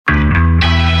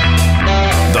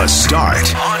The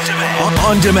Start. On demand.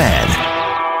 On demand.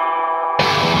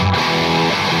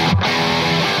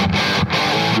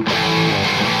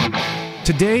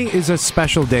 Today is a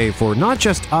special day for not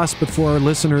just us, but for our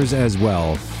listeners as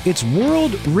well. It's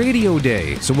World Radio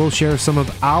Day, so we'll share some of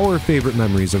our favorite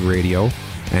memories of radio,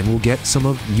 and we'll get some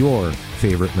of your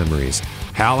favorite memories.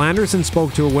 Hal Anderson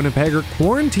spoke to a Winnipegger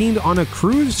quarantined on a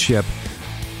cruise ship.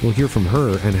 We'll hear from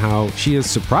her and how she is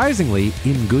surprisingly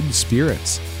in good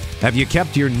spirits. Have you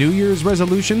kept your New Year's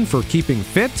resolution for keeping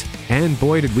fit? And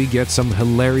boy, did we get some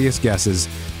hilarious guesses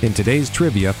in today's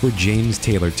trivia for James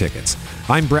Taylor tickets.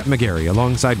 I'm Brett McGarry,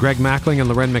 alongside Greg Mackling and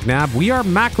Loren McNabb. We are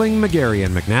Mackling, McGarry,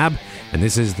 and McNabb, and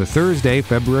this is the Thursday,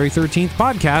 February 13th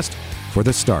podcast for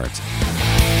The Start.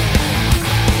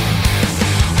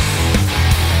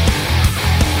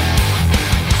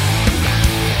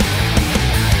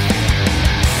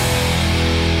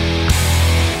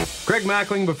 Greg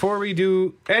Mackling, before we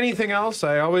do anything else,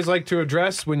 I always like to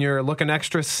address when you're looking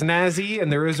extra snazzy,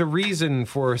 and there is a reason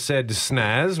for said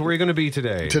snaz. Where are you going to be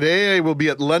today? Today I will be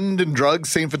at London Drugs,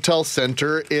 St. Vital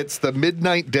Centre. It's the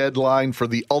midnight deadline for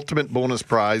the ultimate bonus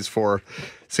prize for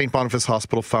St. Boniface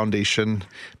Hospital Foundation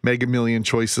Mega Million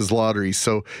Choices Lottery.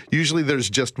 So usually there's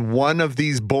just one of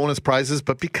these bonus prizes,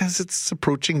 but because it's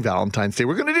approaching Valentine's Day,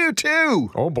 we're going to do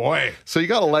two. Oh, boy. So you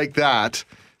got to like that.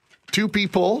 Two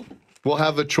people will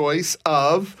have a choice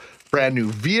of brand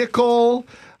new vehicle,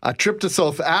 a trip to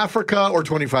South Africa, or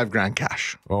 25 grand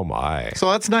cash. Oh, my. So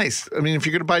that's nice. I mean, if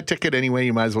you're going to buy a ticket anyway,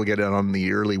 you might as well get in on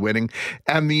the early winning.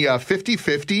 And the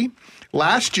 50-50,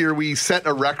 last year we set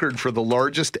a record for the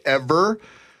largest ever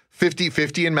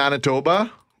 50-50 in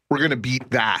Manitoba. We're going to beat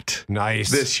that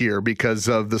this year because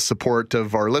of the support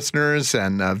of our listeners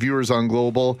and viewers on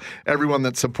Global, everyone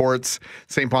that supports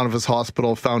St. Boniface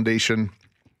Hospital Foundation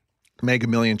Mega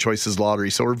Million Choices Lottery.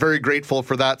 So we're very grateful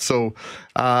for that. So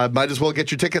might as well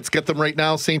get your tickets. Get them right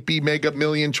now.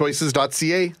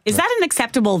 stbmegamillionchoices.ca. Is that an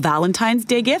acceptable Valentine's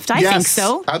Day gift? I think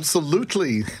so.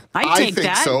 Absolutely. I think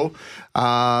that. So.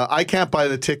 I can't buy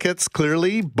the tickets,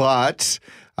 clearly, but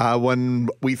when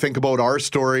we think about our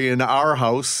story in our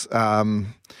house,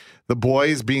 the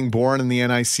boys being born in the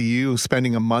NICU,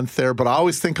 spending a month there. But I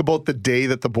always think about the day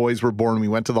that the boys were born. We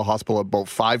went to the hospital at about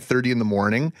 5:30 in the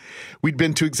morning. We'd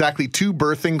been to exactly 2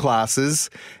 birthing classes.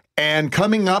 And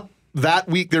coming up that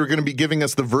week, they were going to be giving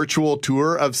us the virtual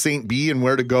tour of St. B and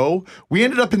where to go. We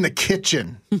ended up in the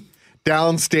kitchen.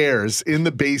 Downstairs in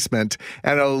the basement,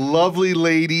 and a lovely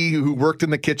lady who worked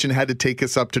in the kitchen had to take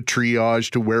us up to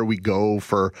triage to where we go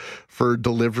for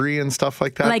delivery and stuff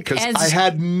like that. Because I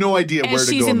had no idea where to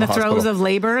go. She's in the hospital. throes of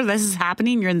labor. This is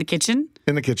happening. You're in the kitchen.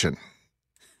 In the kitchen.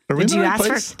 Did you ask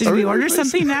for? Did we order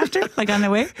something after, like on the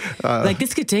way? Like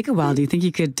this could take a while. Do you think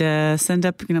you could send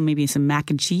up, maybe some mac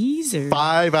and cheese? Or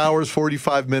 5 hours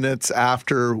 45 minutes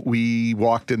after we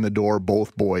walked in the door,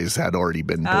 both boys had already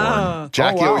been born.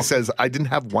 Jackie always says I didn't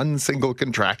have one single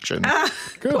contraction.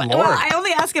 Good Lord! Well, I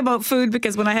only ask about food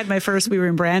because when I had my first, we were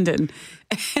in Brandon,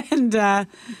 and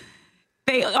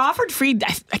they offered free,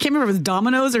 I can't remember if it was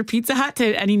Domino's or Pizza Hut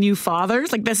to any new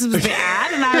fathers. Like, this was the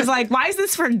ad. And I was like, why is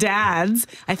this for dads?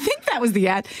 I think that was the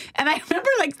ad. And I remember,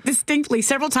 distinctly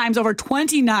several times over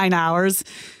 29 hours,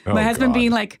 my husband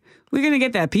being like, we're going to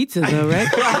get that pizza, though, right?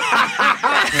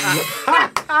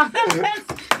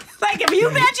 Like, if you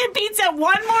mention pizza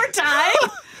one more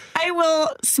time, I will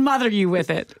smother you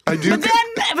with it. I do.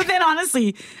 But then,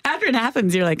 honestly, after it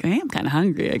happens, you're like, hey, I'm kind of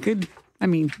hungry.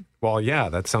 Well, yeah,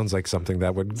 that sounds like something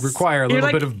that would require a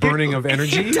little bit of burning of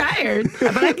energy. You're tired,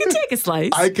 but I can take a slice.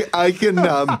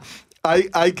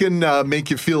 I can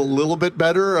make you feel a little bit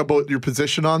better about your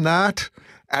position on that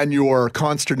and your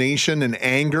consternation and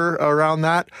anger around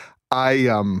that. I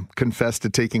confess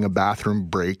to taking a bathroom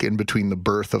break in between the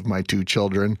birth of my 2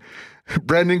 children.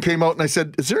 Brendan came out and I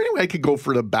said, is there any way I could go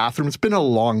for the bathroom? It's been a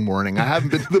long morning. I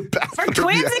haven't been to the bathroom For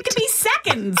twins, yet. it could be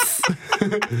seconds.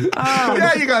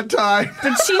 Yeah, you got time.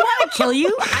 Did she want to kill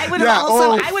you? I would have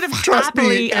I would have trust happily.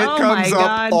 me, it comes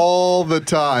up all the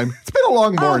time. It's been a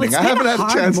long morning. I haven't had a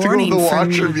chance to go to the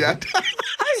washroom yet.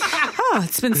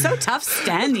 It's been so tough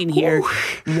standing here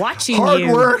watching Hard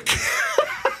you. work.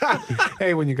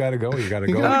 Hey, when you got to go, you got to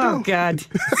go. Oh, God.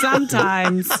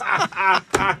 Sometimes.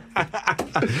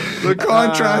 The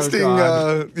contrasting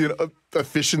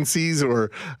efficiencies or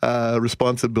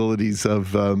responsibilities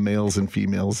of males and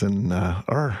females in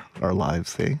our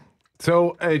lives, hey?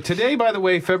 So today, by the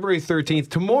way, February 13th,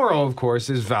 tomorrow, of course,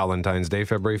 is Valentine's Day,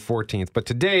 February 14th. But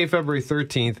today, February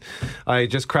 13th, I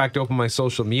just cracked open my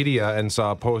social media and saw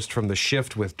a post from The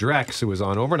Shift with Drex, who was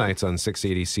on overnights on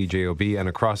 680 CJOB and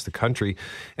across the country.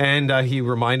 And he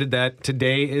reminded that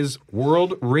today is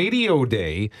World Radio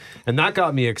Day. And that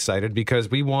got me excited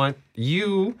because we want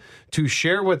you to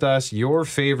share with us your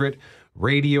favorite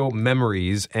radio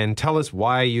memories and tell us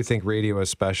why you think radio is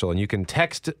special. And you can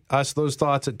text us those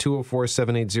thoughts at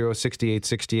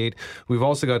 204-780-6868. We've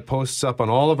also got posts up on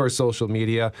all of our social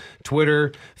media,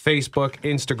 Twitter, Facebook,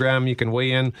 Instagram. You can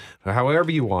weigh in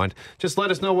however you want. Just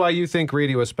let us know why you think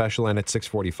radio is special. And at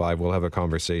 6:45, we'll have a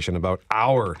conversation about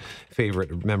our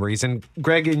favorite memories. And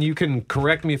Greg, and you can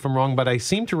correct me if I'm wrong, but I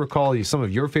seem to recall some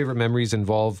of your favorite memories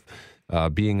involve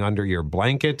being under your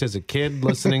blanket as a kid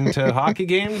listening to hockey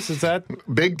games. Is that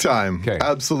big time? Okay.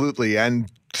 Absolutely. And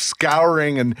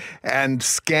scouring and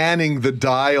scanning the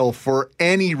dial for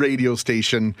any radio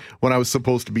station when I was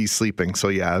supposed to be sleeping. So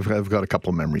yeah, I've got a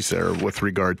couple of memories there with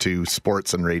regard to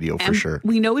sports and radio for sure.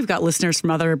 We know we've got listeners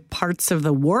from other parts of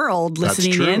the world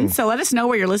listening in. So let us know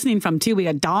where you're listening from too. We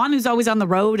got Don, who's always on the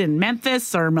road in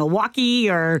Memphis or Milwaukee,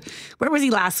 or where was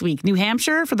he last week? New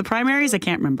Hampshire for the primaries? I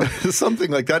can't remember.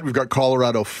 Something like that. We've got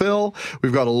Colorado Phil.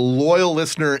 We've got a loyal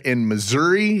listener in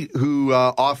Missouri who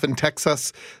often texts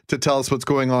us to tell us what's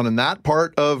going on in that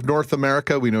part of North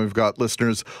America. We know we've got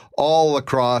listeners all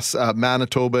across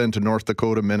Manitoba into North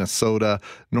Dakota, Minnesota,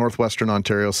 Northwestern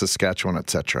Ontario, Saskatchewan,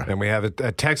 etc. And we have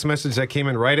a text message that came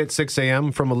in right at 6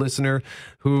 a.m. from a listener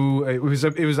who it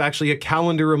was actually a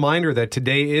calendar reminder that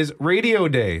today is Radio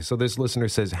Day. So this listener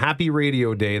says, "Happy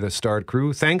Radio Day, the Start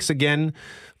crew. Thanks again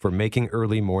for making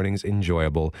early mornings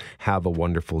enjoyable. Have a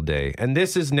wonderful day." And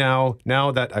this is now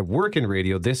that I work in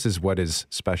radio, this is what is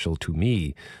special to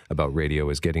me about radio,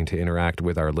 is getting to interact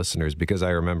with our listeners, because I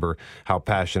remember how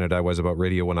passionate I was about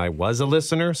radio when I was a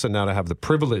listener. So now to have the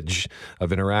privilege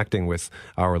of interacting with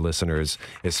our listeners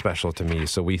is special to me.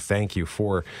 So we thank you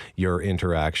for your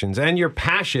interactions and your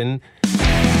passion.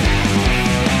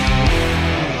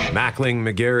 Mackling,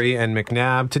 McGarry, and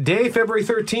McNabb. Today, February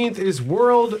 13th, is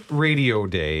World Radio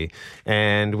Day,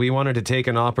 and we wanted to take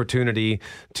an opportunity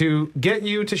to get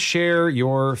you to share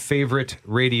your favorite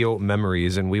radio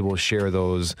memories, and we will share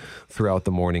those throughout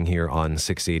the morning here on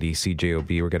 680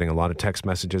 CJOB. We're getting a lot of text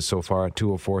messages so far at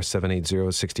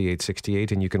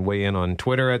 204-780-6868, and you can weigh in on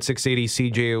Twitter at 680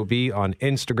 CJOB, on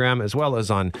Instagram, as well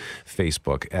as on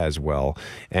Facebook as well.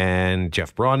 And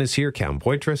Jeff Braun is here, Cam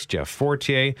Poitras, Jeff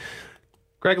Fortier.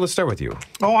 Greg, let's start with you.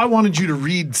 Oh, I wanted you to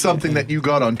read something that you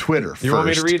got on Twitter first. You want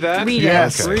me to read that?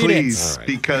 Yes, okay. please, Right.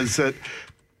 because it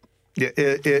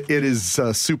is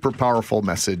a super powerful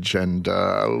message, and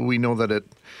we know that it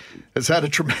has had a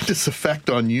tremendous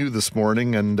effect on you this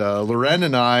morning, and Loren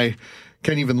and I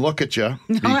can't even look at you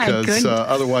because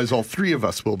otherwise all three of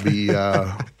us will be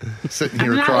sitting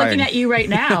here I'm not crying. looking at you right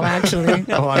now, actually.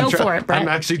 Go for it, Brett. I'm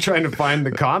actually trying to find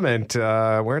the comment.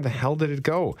 Where the hell did it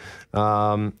go?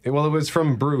 It was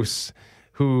from Bruce,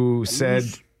 who said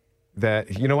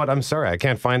that, you know what? I'm sorry, I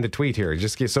can't find the tweet here.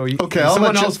 Just so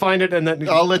someone else find it, and then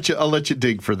I'll let you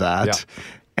dig for that. Yeah.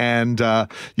 And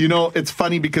it's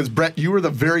funny because Brett, you were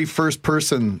the very first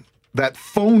person that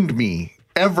phoned me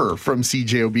ever from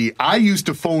CJOB. I used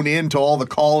to phone in to all the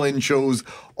call-in shows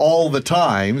all the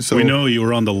time. So we know you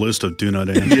were on the list of do not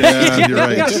answer. Yeah, you're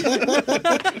right.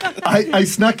 I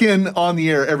snuck in on the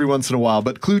air every once in a while,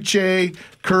 but Kluche,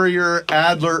 Courier,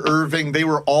 Adler, Irving, they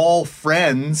were all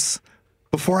friends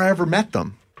before I ever met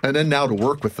them. And then now to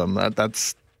work with them,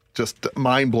 that's just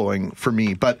mind-blowing for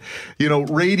me. But,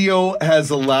 radio has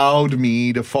allowed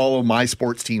me to follow my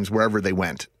sports teams wherever they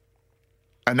went.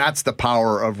 And that's the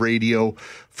power of radio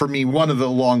for me. One of the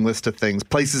long list of things,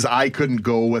 places I couldn't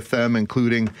go with them,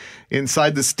 including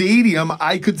inside the stadium,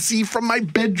 I could see from my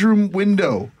bedroom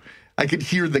window. I could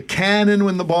hear the cannon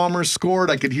when the Bombers scored.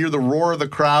 I could hear the roar of the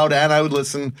crowd, and I would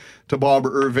listen to Bob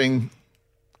Irving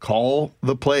call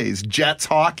the plays. Jets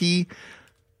hockey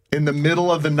in the middle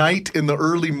of the night, in the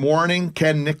early morning,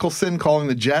 Ken Nicholson calling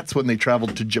the Jets when they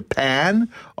traveled to Japan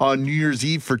on New Year's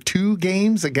Eve for 2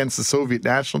 games against the Soviet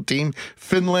national team.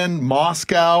 Finland,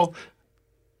 Moscow.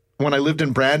 When I lived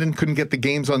in Brandon, couldn't get the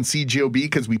games on CGOB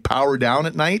because we power down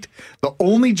at night. The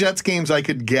only Jets games I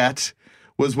could get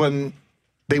was when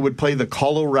they would play the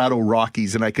Colorado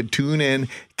Rockies, and I could tune in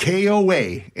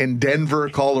KOA in Denver,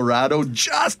 Colorado,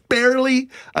 just barely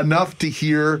enough to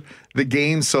hear the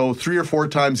game. So 3 or 4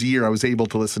 times a year, I was able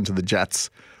to listen to the Jets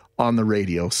on the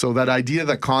radio. So that idea,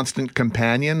 that constant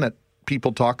companion that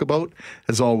people talk about,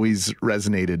 has always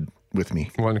resonated with me.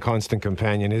 One constant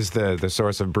companion is the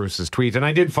source of Bruce's tweet, and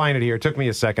I did find it here. It took me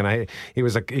a second. He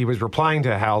was replying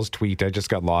to Hal's tweet. I just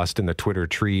got lost in the Twitter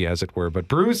tree, as it were. But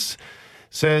Bruce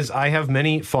says, I have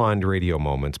many fond radio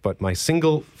moments, but my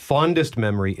single fondest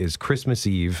memory is Christmas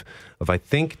Eve of, I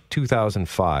think,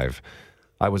 2005.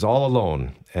 I was all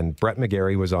alone, and Brett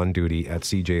McGarry was on duty at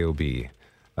CJOB.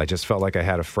 I just felt like I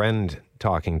had a friend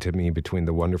talking to me between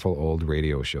the wonderful old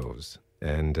radio shows.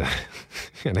 And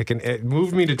it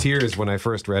moved me to tears when I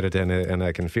first read it, and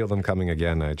I can feel them coming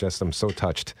again. I'm so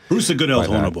touched. Bruce is a good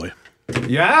Altona boy.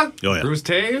 Yeah? Oh, yeah. Bruce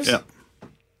Taves? Yeah.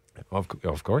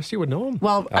 Of course you would know him.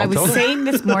 Well, I was saying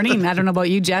this morning, I don't know about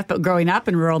you, Jeff, but growing up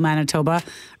in rural Manitoba,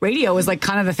 radio was like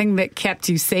kind of the thing that kept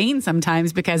you sane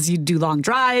sometimes because you'd do long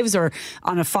drives or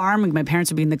on a farm. Like my parents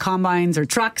would be in the combines or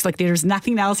trucks. Like there's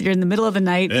nothing else. You're in the middle of the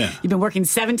night. Yeah. You've been working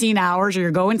 17 hours or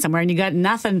you're going somewhere and you got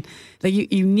nothing. Like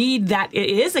you need that. It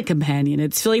is a companion.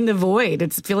 It's filling the void.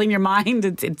 It's filling your mind.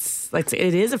 It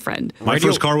is a friend. My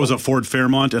first car was a Ford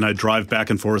Fairmont, and I'd drive back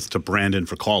and forth to Brandon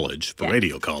for college, for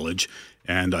radio college.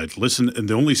 And I'd listen, and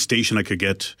the only station I could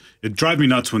get, it'd drive me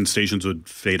nuts when stations would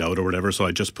fade out or whatever, so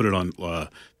I just put it on the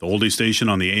oldie station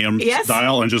on the AM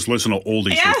dial and just listen to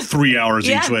oldies for 3 hours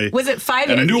each way. Was it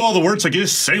 580? And I knew all the words, I could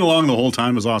just sing along the whole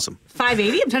time. It was awesome.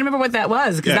 580? I'm trying to remember what that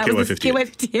was. Yeah, that was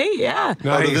KY58. Yeah.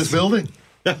 Out of this building?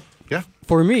 Yeah. Yeah.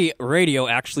 For me, radio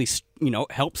actually,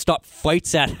 helped stop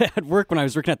fights at work when I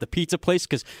was working at the pizza place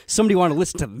because somebody wanted to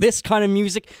listen to this kind of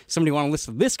music, somebody wanted to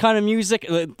listen to this kind of music,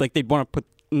 like they'd want to put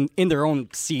in their own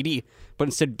CD, but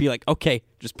instead be like, okay,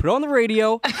 just put it on the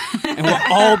radio and we'll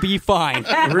all be fine.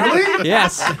 Really?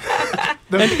 Yes.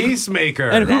 The peacemaker.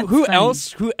 And who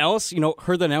else,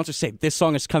 heard the announcer say, this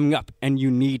song is coming up and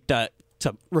you need to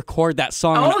record that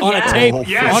song on a tape. Oh,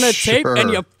 yes, on a tape, sure.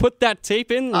 and you put that tape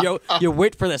in, you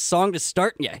wait for the song to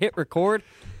start and you hit record.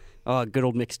 Good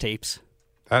old mixtapes.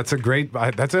 That's a great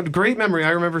memory.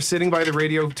 I remember sitting by the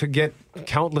radio to get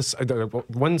countless.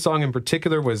 One song in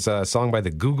particular was a song by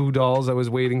the Goo Goo Dolls I was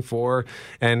waiting for.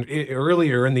 And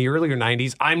earlier in the earlier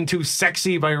 90s, I'm Too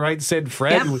Sexy by Right Said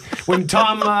Fred. Yep. When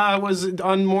Tom was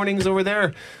on mornings over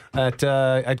there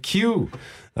at Q.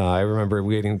 I remember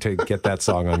waiting to get that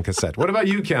song on cassette. What about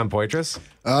you, Cam Poitras?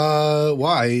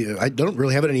 Why? I don't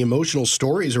really have any emotional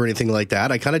stories or anything like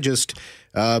that. I kind of just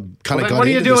got what are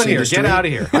you doing here? Get out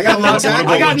of here. I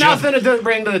got nothing to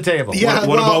bring to the table. Yeah,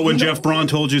 what about when Jeff Braun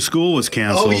told you school was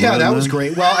canceled? Oh, yeah, that was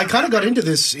great. Well, I kind of got into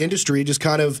this industry just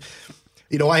kind of...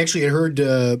 I actually had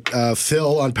heard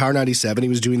Phil on Power 97. He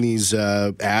was doing these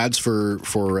ads for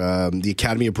the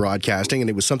Academy of Broadcasting, and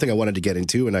it was something I wanted to get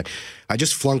into. And I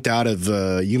just flunked out of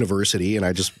university, and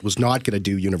I just was not going to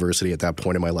do university at that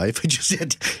point in my life. I just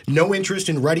had no interest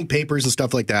in writing papers and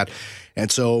stuff like that. And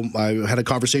so I had a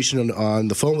conversation on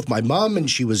the phone with my mom,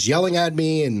 and she was yelling at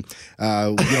me. And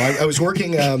I was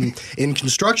working in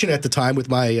construction at the time with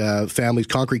my family's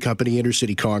concrete company,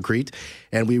 Intercity Concrete.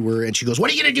 And she goes, "What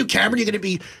are you going to do, Cameron? You're going to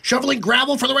be shoveling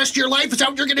gravel for the rest of your life? Is that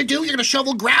what you're going to do? You're going to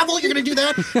shovel gravel? You're going to do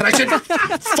that?" And I said,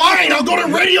 "Fine, I'll go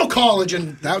to radio college."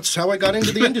 And that's how I got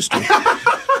into the industry.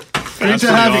 Great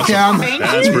to have you, Cam.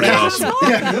 That's pretty awesome.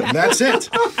 Yeah, that's it.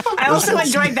 I also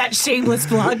enjoyed that shameless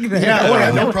plug there.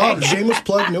 Yeah, no problem. Shameless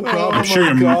plug, no problem. I'm sure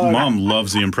your mom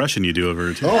loves the impression you do of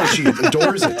her, too. Oh, she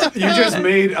adores it. You just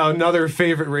made another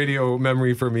favorite radio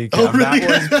memory for me, Cam. Really?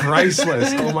 That was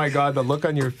priceless. Oh, my God, the look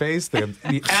on your face, the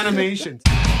animations.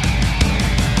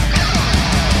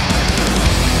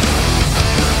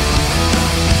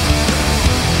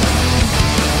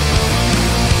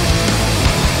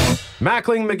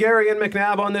 Mackling, McGarry, and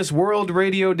McNabb on this World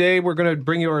Radio Day. We're going to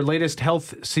bring you our latest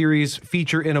health series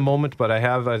feature in a moment, but I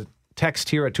have a text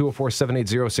here at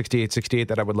 204-780-6868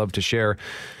 that I would love to share.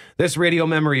 This radio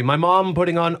memory, my mom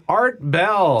putting on Art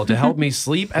Bell to help me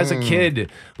sleep as a kid,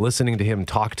 listening to him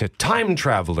talk to time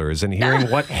travelers and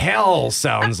hearing what hell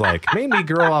sounds like. Made me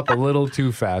grow up a little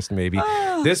too fast, maybe.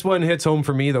 This one hits home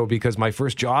for me, though, because my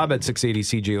first job at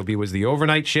 680 CJOB was the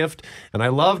overnight shift, and I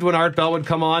loved when Art Bell would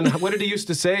come on. What did he used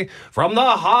to say? From the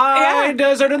high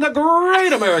desert in the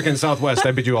great American Southwest,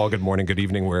 I bid you all good morning, good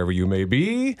evening, wherever you may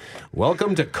be.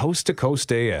 Welcome to Coast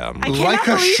AM. Like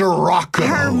a Scirocco.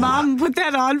 Her mom put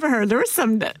that on for her. There were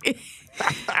some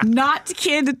not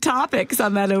kid topics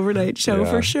on that overnight show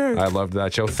for sure. I loved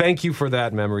that show. Thank you for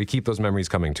that memory. Keep those memories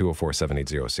coming.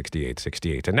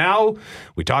 204-780-6868. And now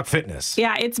we talk fitness.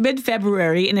 Yeah, it's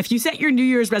mid-February, and if you set your New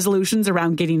Year's resolutions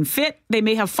around getting fit, they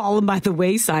may have fallen by the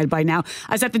wayside by now.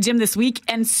 I was at the gym this week,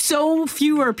 and so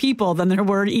fewer people than there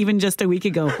were even just a week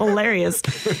ago. Hilarious.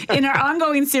 In our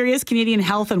ongoing series, Canadian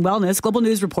Health and Wellness, Global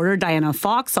News reporter Diana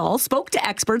Foxall spoke to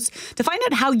experts to find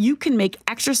out how you can make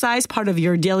exercise part of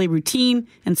your daily routine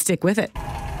and stick with it.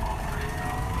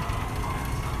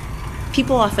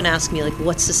 People often ask me, like,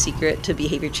 what's the secret to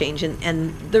behavior change?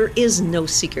 And there is no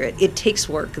secret. It takes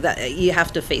work. That you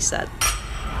have to face that.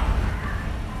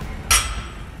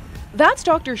 That's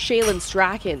Dr. Shaylin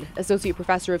Strachan, Associate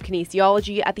Professor of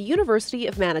Kinesiology at the University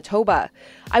of Manitoba.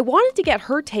 I wanted to get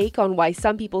her take on why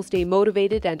some people stay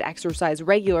motivated and exercise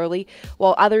regularly,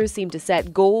 while others seem to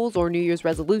set goals or New Year's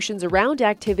resolutions around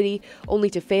activity, only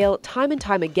to fail time and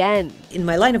time again. In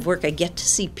my line of work, I get to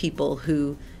see people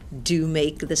who do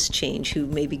make this change, who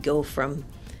maybe go from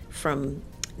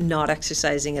not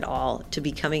exercising at all to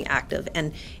becoming active.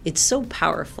 And it's so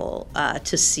powerful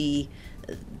to see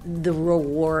the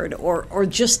reward or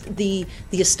just the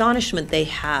astonishment they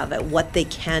have at what they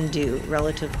can do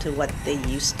relative to what they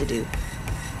used to do.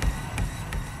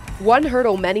 One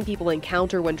hurdle many people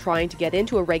encounter when trying to get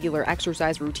into a regular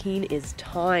exercise routine is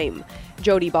time.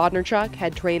 Jody Bodnerchuk,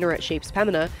 head trainer at Shapes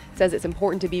Pembina, says it's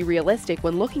important to be realistic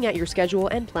when looking at your schedule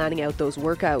and planning out those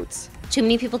workouts. Too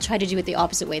many people try to do it the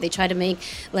opposite way. They try to make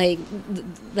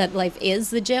that life is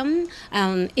the gym.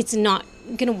 It's not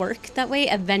going to work that way.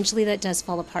 Eventually that does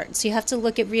fall apart. So you have to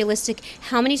look at realistic,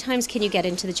 how many times can you get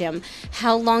into the gym?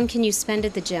 How long can you spend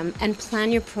at the gym? And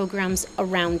plan your programs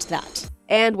around that.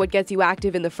 And what gets you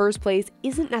active in the first place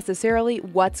isn't necessarily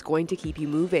what's going to keep you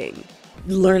moving.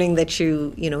 Learning that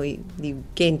you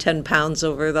gained 10 pounds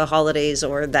over the holidays,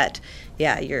 or that,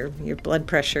 your blood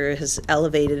pressure has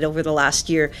elevated over the last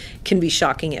year can be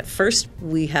shocking at first.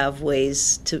 We have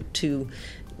ways to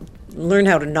learn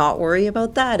how to not worry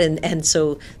about that, and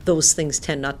so those things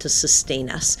tend not to sustain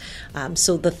us.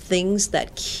 So the things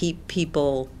that keep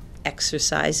people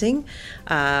exercising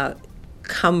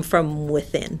come from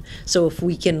within. So if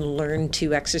we can learn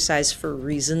to exercise for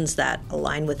reasons that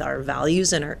align with our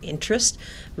values and our interest,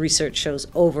 research shows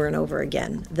over and over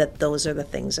again that those are the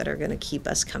things that are going to keep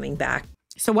us coming back.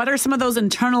 So what are some of those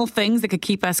internal things that could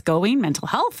keep us going? Mental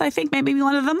health, I think, may be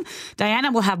one of them.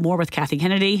 Diana will have more with Kathy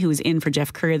Kennedy, who's in for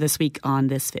Jeff Currier this week on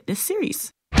this fitness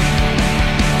series. Right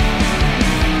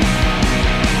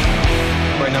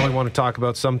now we want to talk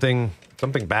about something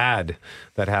bad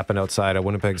that happened outside a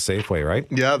Winnipeg Safeway, right?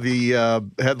 Yeah, the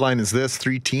headline is this: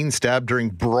 3 teens stabbed during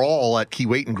brawl at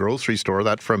Keewatin grocery store.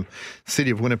 That from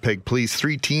City of Winnipeg Police.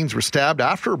 3 teens were stabbed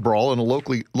after a brawl in a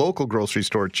local grocery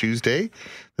store Tuesday.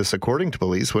 This according to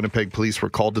police. Winnipeg police were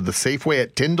called to the Safeway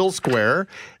at Tyndall Square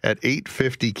at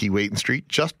 850 Keewatin Street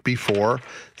just before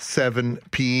 7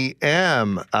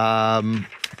 p.m.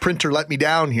 Printer let me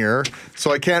down here,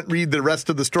 so I can't read the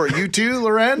rest of the story. You too,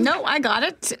 Loren? No, I got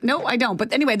it. No, I don't.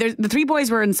 But anyway, the 3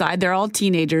 boys were inside. They're all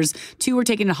teenagers. 2 were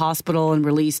taken to hospital and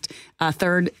released. A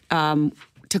third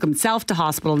took himself to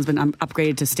hospital and has been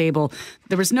upgraded to stable.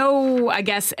 There was no, I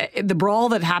guess, the brawl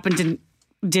that happened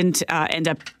didn't end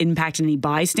up impacting any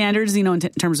bystanders, in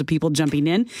terms of people jumping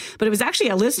in. But it was actually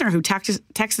a listener who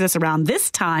texted us around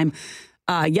this time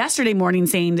yesterday morning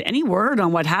saying any word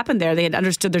on what happened there. They had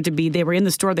understood there to be, they were in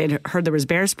the store, they had heard there was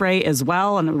bear spray as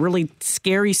well, and a really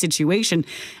scary situation.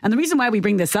 And the reason why we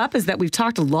bring this up is that we've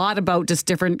talked a lot about just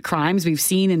different crimes we've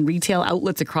seen in retail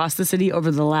outlets across the city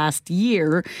over the last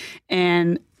year.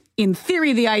 And in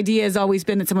theory, the idea has always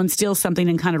been that someone steals something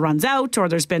and kind of runs out, or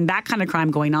there's been that kind of crime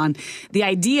going on. The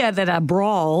idea that a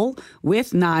brawl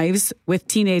with knives with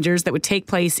teenagers that would take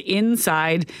place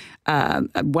inside a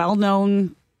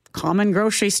well-known common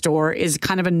grocery store is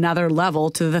kind of another level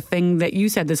to the thing that you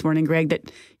said this morning, Greg, that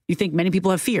you think many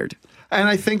people have feared. And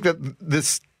I think that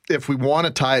this, if we want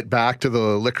to tie it back to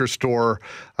the liquor store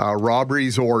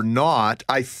robberies or not,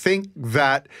 I think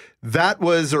that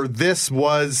this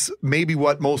was maybe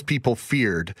what most people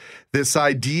feared. This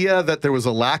idea that there was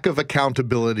a lack of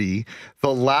accountability,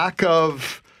 the lack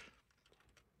of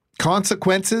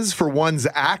consequences for one's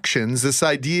actions, this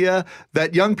idea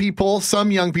that some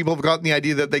young people have gotten the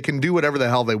idea that they can do whatever the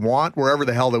hell they want, wherever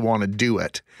the hell they want to do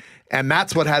it. And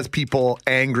that's what has people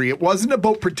angry. It wasn't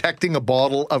about protecting a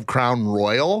bottle of Crown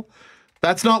Royal.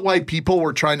 That's not why people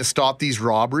were trying to stop these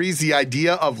robberies. The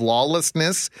idea of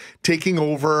lawlessness taking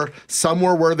over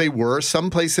somewhere where they were,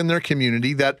 someplace in their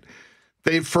community that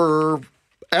they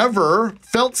forever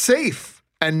felt safe.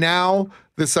 And now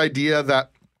this idea that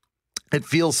it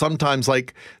feels sometimes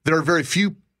like there are very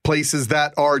few places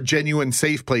that are genuine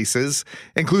safe places,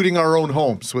 including our own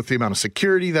homes. With the amount of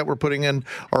security that we're putting in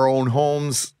our own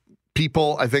homes,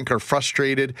 people, I think, are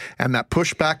frustrated. And that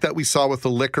pushback that we saw with the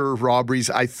liquor robberies,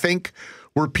 I think,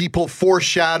 were people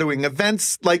foreshadowing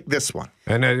events like this one.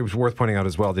 And it was worth pointing out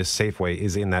as well, this Safeway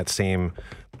is in that same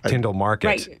Tyndall Market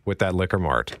Right. with that liquor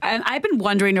mart. And I've been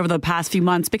wondering over the past few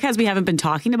months, because we haven't been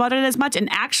talking about it as much, and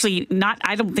actually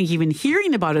I don't think even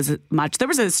hearing about it as much. There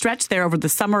was a stretch there over the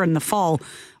summer and the fall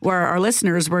where our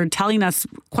listeners were telling us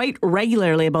quite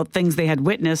regularly about things they had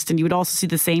witnessed, and you would also see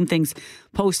the same things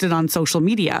posted on social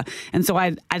media. And so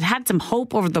I'd had some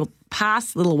hope over the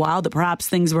past little while that perhaps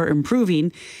things were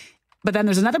improving. But then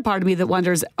there's another part of me that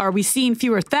wonders, are we seeing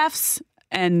fewer thefts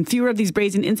and fewer of these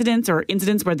brazen incidents, or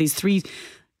incidents where these 3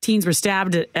 teens were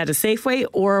stabbed at a Safeway,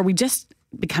 or are we just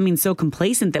becoming so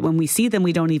complacent that when we see them,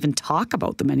 we don't even talk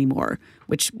about them anymore,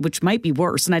 which might be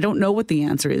worse. And I don't know what the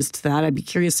answer is to that. I'd be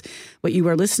curious what you,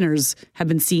 our listeners, have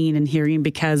been seeing and hearing,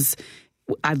 because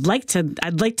I'd like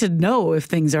to know if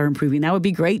things are improving. That would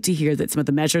be great to hear that some of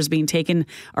the measures being taken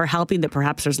are helping, that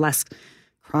perhaps there's less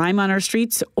crime on our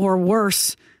streets, or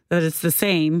worse, that it's the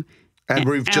same. And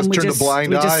we've just turned a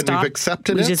blind eye and we've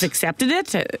accepted it. We just accepted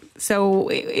it. So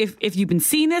if you've been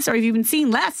seeing this, or if you've been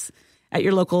seeing less at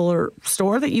your local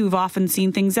store that you've often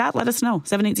seen things at, let us know.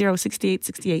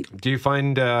 780-6868. Do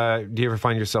you ever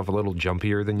find yourself a little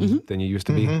jumpier than you used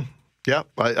to be? Yeah,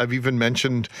 I've even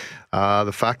mentioned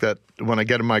the fact that when I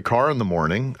get in my car in the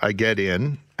morning, I get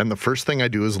in, and the first thing I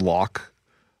do is lock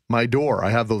my door.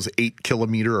 I have those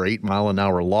 8-kilometer or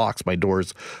 8-mile-an-hour locks. My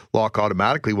doors lock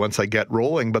automatically once I get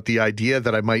rolling. But the idea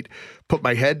that I might put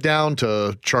my head down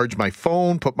to charge my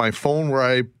phone, put my phone where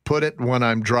I put it when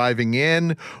I'm driving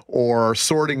in, or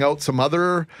sorting out some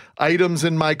other items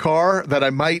in my car, that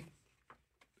I might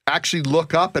actually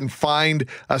look up and find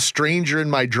a stranger in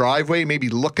my driveway, maybe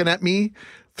looking at me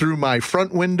through my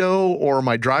front window or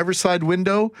my driver's side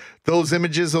window. Those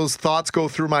images, those thoughts go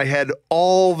through my head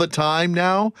all the time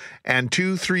now. And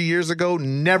 2-3 years ago,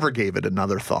 never gave it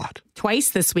another thought. Twice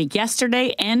this week,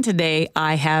 yesterday and today,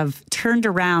 I have turned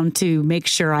around to make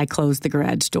sure I close the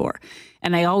garage door.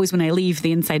 And I always, when I leave,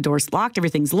 the inside door's locked,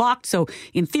 everything's locked. So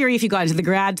in theory, if you got into the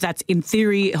garage, that's in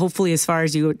theory, hopefully as far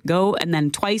as you would go. And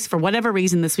then twice, for whatever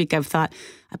reason this week, I've thought,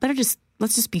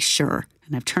 let's just be sure.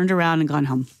 And I've turned around and gone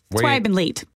home. That's why I've been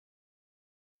late.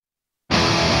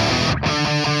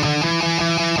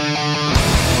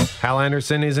 Hal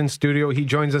Anderson is in studio. He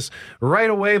joins us right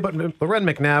away. But Loren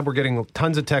McNabb, we're getting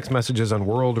tons of text messages on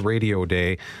World Radio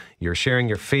Day. You're sharing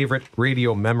your favorite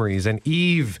radio memories. And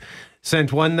Eve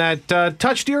sent one that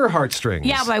touched your heartstrings.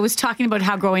 Yeah, but I was talking about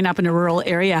how growing up in a rural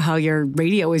area, how your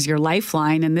radio is your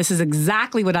lifeline. And this is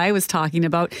exactly what I was talking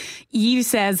about. Eve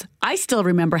says, I still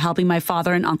remember helping my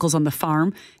father and uncles on the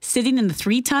farm, sitting in the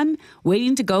 3-ton,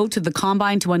 waiting to go to the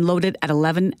combine to unload it at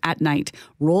 11 at night,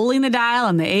 rolling the dial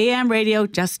on the AM radio,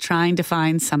 just trying to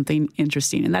find something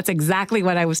interesting. And that's exactly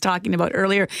what I was talking about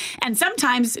earlier. And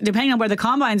sometimes, depending on where the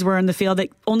combines were in the field, that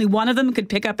only one of them could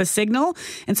pick up a signal.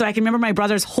 And so I can remember my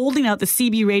brothers holding out the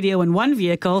CB radio in one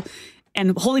vehicle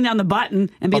and holding down the button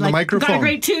and being like, got a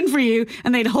great tune for you.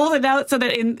 And they'd hold it out so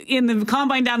that in the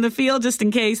combine down the field, just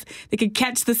in case, they could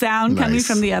catch the sound coming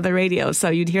from the other radio. So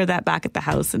you'd hear that back at the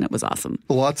house, and it was awesome.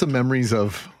 Lots of memories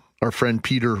of our friend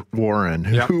Peter Warren,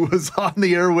 who was on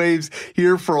the airwaves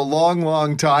here for a long,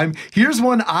 long time. Here's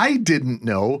one I didn't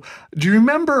know. Do you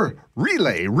remember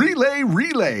relay?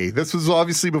 This was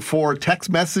obviously before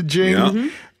text messaging. Yeah. Mm-hmm.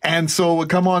 And so it would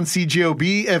come on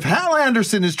CJOB. If Hal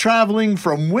Anderson is traveling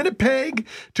from Winnipeg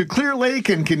to Clear Lake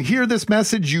and can hear this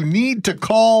message, you need to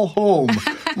call home.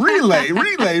 Relay.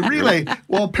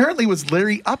 Well, apparently it was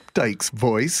Larry Updike's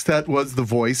voice that was the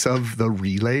voice of the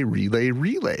relay.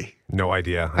 No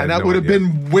idea. And that would have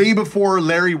been way before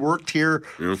Larry worked here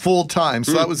full time.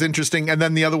 So that was interesting. And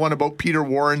then the other one about Peter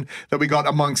Warren that we got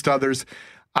amongst others.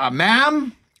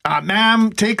 Ma'am,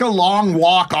 take a long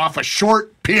walk off a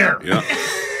short pier. Yeah.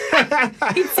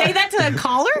 He'd say that to a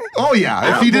caller? Oh,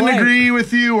 yeah. If he didn't agree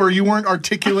with you or you weren't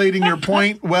articulating your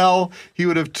point well, he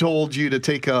would have told you to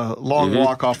take a long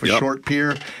walk off a short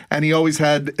pier. And he always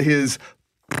had his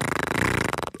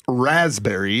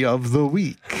raspberry of the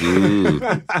week.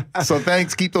 So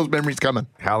thanks. Keep those memories coming.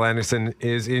 Hal Anderson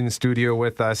is in studio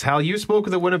with us. Hal, you spoke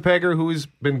with a Winnipegger who's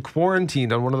been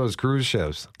quarantined on one of those cruise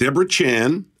ships. Deborah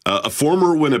Chan, a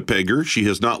former Winnipegger. She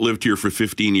has not lived here for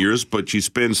 15 years, but she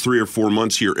spends 3 or 4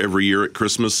 months here every year at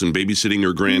Christmas and babysitting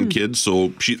her grandkids.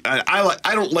 So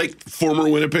I don't like former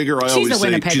Winnipegger. I always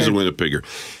say she's a Winnipegger.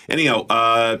 Anyhow,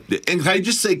 and I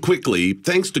just say quickly,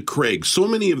 thanks to Craig, so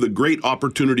many of the great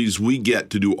opportunities we get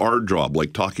to do our job,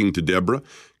 like talking to Deborah,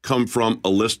 come from a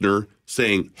listener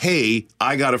saying, hey,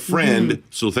 I got a friend.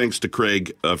 So thanks to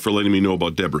Craig for letting me know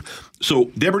about Deborah. So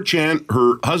Deborah Chan,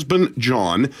 her husband,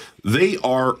 John, they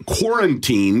are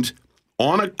quarantined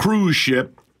on a cruise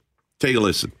ship. Take a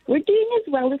listen. We're doing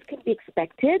as well as can be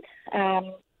expected.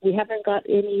 We haven't got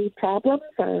any problems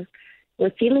or,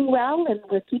 we're feeling well and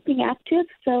we're keeping active.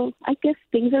 So I guess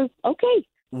things are okay.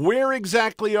 Where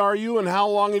exactly are you, and how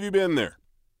long have you been there?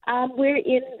 We're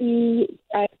in the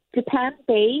Japan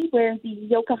Bay, where the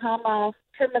Yokohama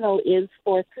terminal is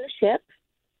for cruise ships.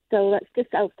 So that's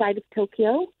just outside of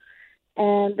Tokyo.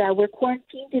 And we're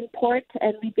quarantined in port,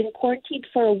 and we've been quarantined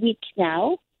for a week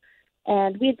now.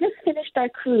 And we had just finished our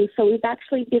cruise, so we've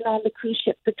actually been on the cruise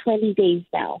ship for 20 days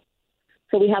now.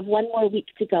 So we have one more week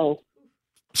to go.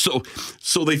 So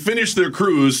they finished their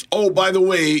cruise. Oh, by the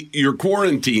way, you're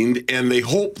quarantined, and they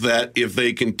hope that if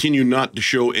they continue not to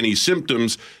show any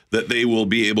symptoms, that they will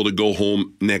be able to go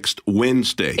home next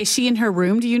Wednesday. Is she in her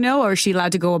room, do you know, or is she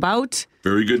allowed to go about?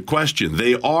 Very good question.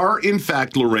 They are, in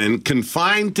fact, Loren,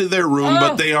 confined to their room,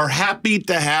 but they are happy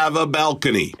to have a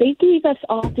balcony. They gave us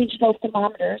all digital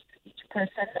thermometers, each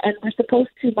person, and we're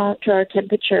supposed to monitor our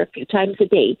temperature a few times a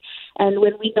day. And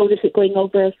when we notice it going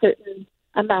over a certain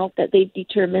amount that they've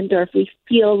determined, or if we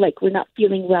feel like we're not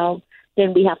feeling well,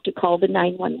 then we have to call the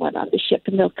 911 on the ship,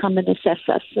 and they'll come and assess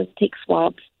us and take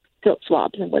swabs, throat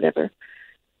swabs and whatever.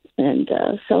 And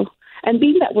and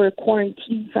being that we're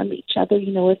quarantined from each other,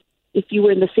 you know, if you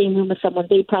were in the same room as someone,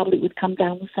 they probably would come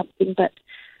down with something. But,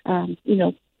 you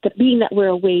know, being that we're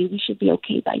away, we should be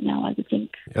okay by now, I would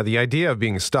think. Yeah, the idea of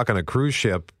being stuck on a cruise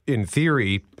ship, in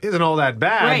theory, isn't all that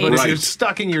bad. Right. But if you're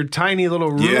stuck in your tiny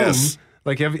little room... Yes.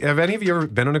 Like, have any of you ever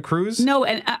been on a cruise? No,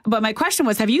 and but my question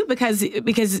was, have you? Because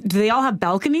do they all have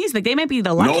balconies? Like, they might be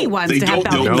the lucky ones to have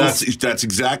balconies. No, that's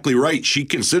exactly right. She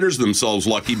considers themselves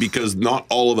lucky because not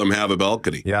all of them have a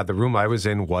balcony. Yeah, the room I was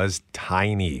in was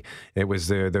tiny. It was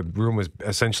the room was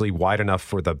essentially wide enough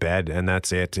for the bed, and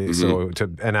that's it. So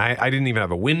I didn't even have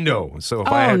a window. So if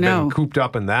I had been cooped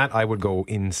up in that, I would go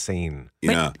insane.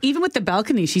 But even with the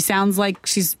balcony, she sounds like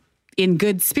she's in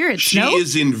good spirits. She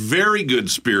is in very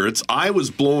good spirits. I was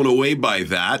blown away by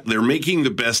that. They're making the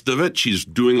best of it. She's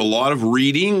doing a lot of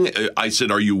reading. I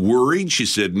said, "Are you worried?" She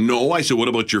said, "No." I said, "What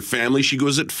about your family?" She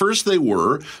goes, "At first they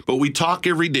were, but we talk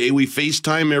every day. We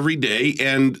FaceTime every day,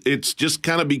 and it's just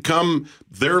kind of become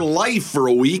their life for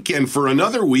a week and for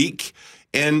another week."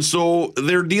 And so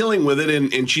they're dealing with it,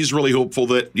 and she's really hopeful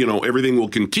that, you know, everything will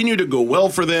continue to go well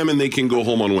for them and they can go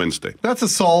home on Wednesday. That's a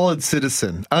solid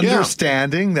citizen,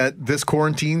 understanding that this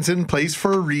quarantine's in place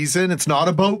for a reason. It's not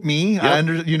about me. Yep.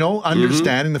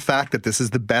 Understanding the fact that this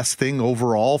is the best thing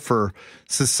overall for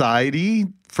society,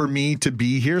 for me to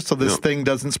be here so this thing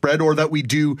doesn't spread, or that we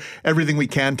do everything we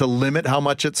can to limit how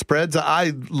much it spreads.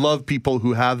 I love people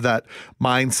who have that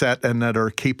mindset and that are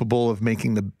capable of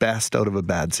making the best out of a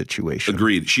bad situation.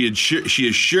 Agreed. She has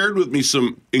shared with me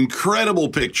some incredible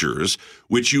pictures,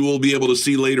 which you will be able to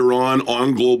see later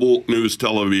on Global News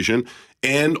Television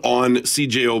and on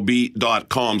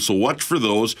CJOB.com. So watch for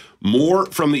those. More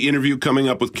from the interview coming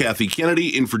up with Kathy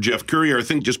Kennedy. In for Jeff Courier. I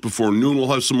think just before noon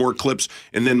we'll have some more clips.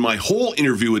 And then my whole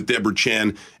interview with Deborah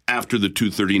Chan after the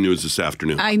 2:30 news this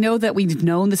afternoon. I know that we've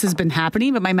known this has been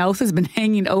happening, but my mouth has been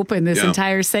hanging open this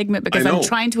entire segment because I'm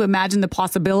trying to imagine the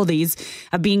possibilities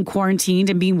of being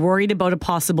quarantined and being worried about a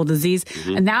possible disease.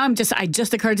 And now it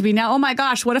just occurred to me now, oh my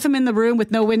gosh, what if I'm in the room with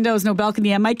no windows, no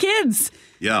balcony, and my kids?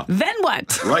 Yeah. Then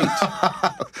what? Right.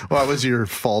 Well, it was your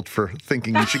fault for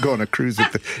thinking you should go on a cruise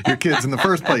with your kids in the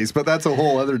first place, but that's a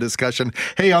whole other discussion.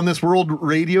 Hey, on this World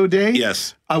Radio Day,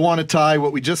 yes, I want to tie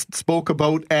what we just spoke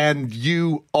about and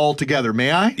you all together.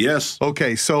 May I? Yes.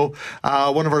 Okay, so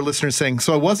one of our listeners saying,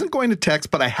 so I wasn't going to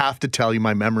text, but I have to tell you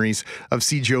my memories of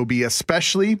CJOB,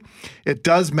 especially it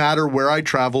does matter where I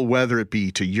travel, whether it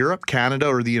be to Europe, Canada,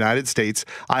 or the United States.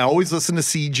 I always listen to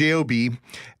CJOB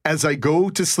as I go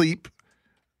to sleep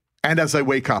and as I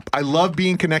wake up. I love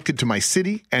being connected to my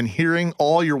city and hearing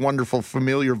all your wonderful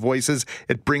familiar voices.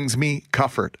 It brings me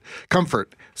comfort.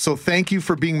 So thank you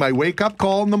for being my wake-up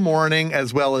call in the morning,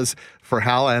 as well as for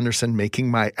Hal Anderson making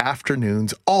my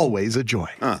afternoons always a joy.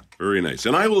 Very nice.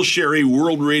 And I will share a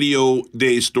World Radio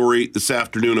Day story this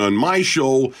afternoon on my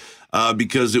show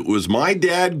because it was my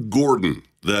dad, Gordon,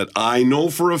 that I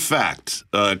know for a fact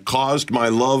caused my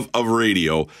love of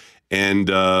radio. And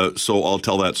so I'll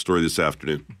tell that story this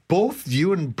afternoon. Both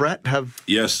you and Brett have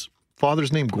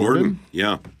father's name, Gordon?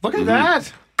 Yeah. Look at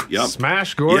that. Yep.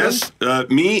 Smash Gordon. Yes,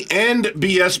 me and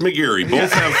B.S. McGarry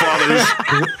both have fathers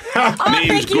names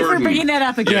thank you Gordon. For bringing that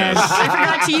up again. Yes. I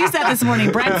forgot to use that this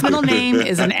morning. Brett's middle name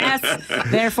is an S,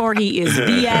 therefore he is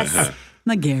B.S.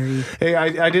 McGarry. Hey,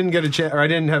 I didn't get I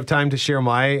didn't have time to share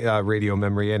my radio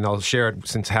memory, and I'll share it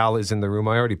since Hal is in the room.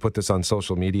 I already put this on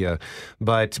social media,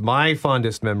 but my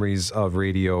fondest memories of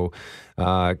radio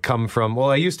come from, well,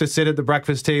 I used to sit at the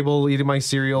breakfast table eating my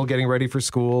cereal, getting ready for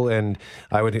school, and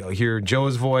I would hear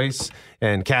Joe's voice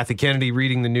and Kathy Kennedy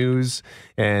reading the news.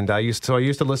 And I used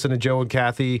to listen to Joe and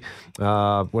Kathy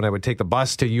when I would take the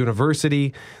bus to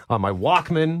university on my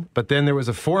Walkman. But then there was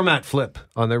a format flip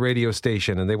on the radio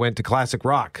station, and they went to classic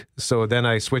rock. So then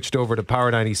I switched over to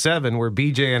Power 97, where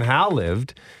BJ and Hal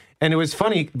lived. And it was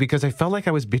funny because I felt like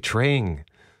I was betraying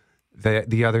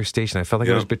the other station. I felt like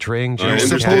I was betraying Joe.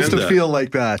 You're supposed to feel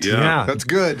like that. Yeah. That's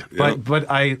good. But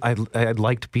I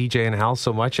liked BJ and Hal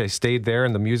so much. I stayed there,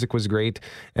 and the music was great.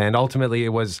 And ultimately, it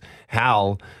was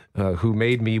Hal who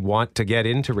made me want to get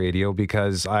into radio,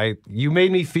 because you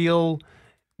made me feel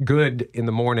good in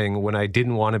the morning when I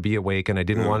didn't want to be awake and I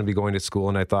didn't want to be going to school.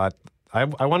 And I thought, I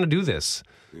want to do this.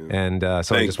 And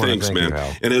so I just want to thank you,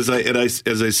 Hal. And as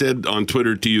I said on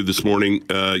Twitter to you this morning,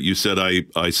 you said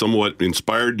I somewhat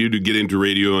inspired you to get into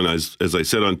radio, and as I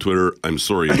said on Twitter, I'm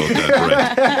sorry about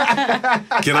that,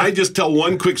 Brett. Can I just tell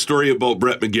one quick story about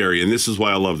Brett McGarry? And this is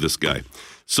why I love this guy.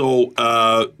 So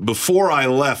before I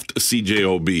left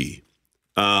CJOB,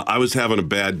 I was having a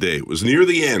bad day. It was near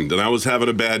the end, and I was having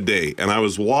a bad day. And I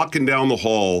was walking down the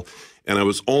hall, and I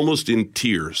was almost in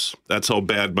tears. That's how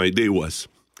bad my day was.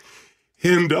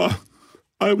 And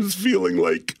I was feeling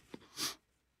like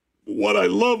what I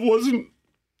love wasn't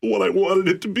what I wanted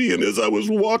it to be. And as I was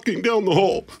walking down the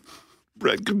hall,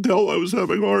 Brett could tell I was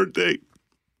having a hard day.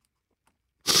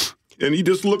 And he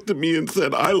just looked at me and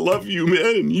said, "I love you,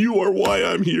 man, and you are why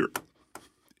I'm here."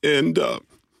 And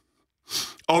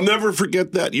I'll never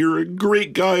forget that. You're a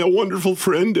great guy, a wonderful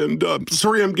friend. And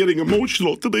sorry I'm getting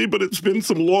emotional today, but it's been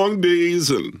some long days.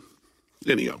 And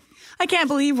anyhow. I can't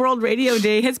believe World Radio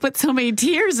Day has put so many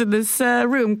tears in this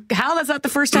room. Hal, that's not the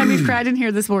first time you've cried in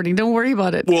here this morning. Don't worry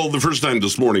about it. Well, the first time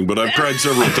this morning, but I've cried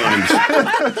several times.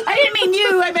 I didn't mean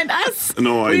you. I meant us.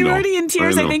 No, I know. We were already in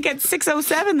tears, I think, at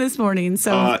 6:07 this morning.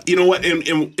 So you know what?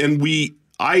 And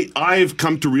I've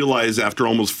come to realize after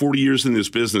almost 40 years in this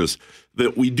business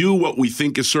that we do what we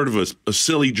think is sort of a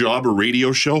silly job, a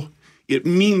radio show. It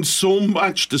means so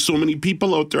much to so many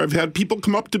people out there. I've had people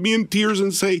come up to me in tears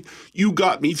and say, "You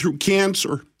got me through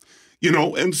cancer,"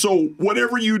 and so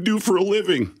whatever you do for a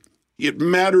living, it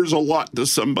matters a lot to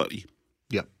somebody.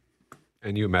 Yep.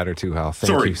 And you matter too, Hal.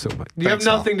 Thank you so much. You Thanks,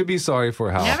 have nothing to be sorry for,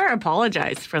 Hal. never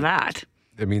apologize for that.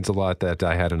 It means a lot that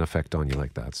I had an effect on you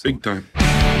like that. So. Big time.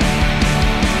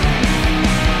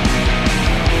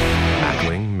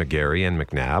 Mackling, McGarry, and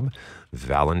McNabb.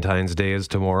 Valentine's Day is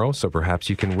tomorrow, so perhaps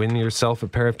you can win yourself a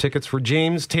pair of tickets for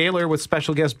James Taylor with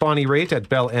special guest Bonnie Raitt at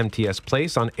Bell MTS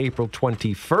Place on April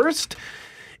 21st.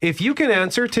 If you can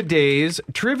answer today's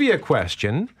trivia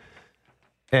question,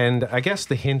 and I guess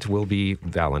the hint will be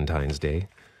Valentine's Day,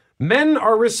 men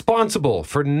are responsible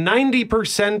for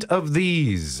 90% of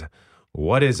these.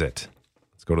 What is it?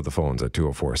 Let's go to the phones at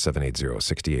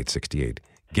 204-780-6868.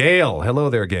 Gail. Hello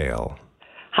there, Gail.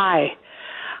 Hi.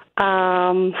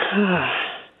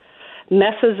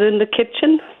 Messes in the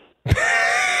kitchen.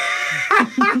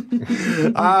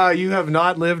 You have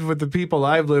not lived with the people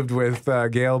I've lived with,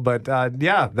 Gail, but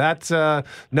yeah, that's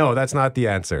no, that's not the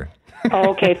answer. Oh,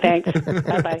 okay, thanks.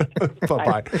 Bye-bye.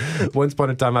 Bye-bye. Once upon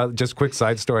a time, just quick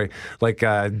side story, like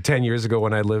 10 years ago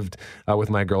when I lived with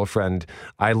my girlfriend,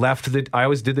 I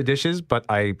always did the dishes, but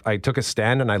I took a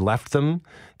stand and I left them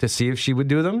to see if she would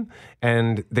do them.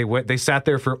 And they sat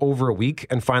there for over a week,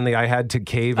 and finally I had to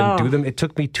cave and do them. It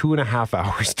took me 2.5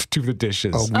 hours to do the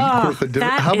dishes. A week worth of dishes.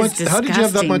 How did you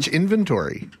have that much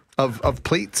inventory of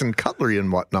plates and cutlery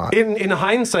and whatnot? In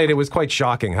hindsight, it was quite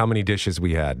shocking how many dishes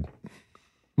we had.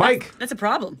 Mike, that's a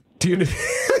problem.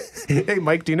 Hey,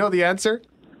 Mike, do you know the answer?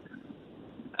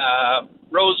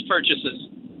 Rose purchases.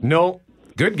 No,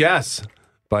 good guess,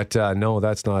 but no,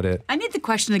 that's not it. I need the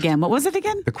question again. What was it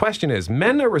again? The question is: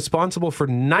 men are responsible for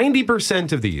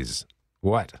 90% of these.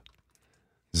 What?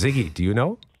 Ziggy, do you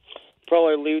know?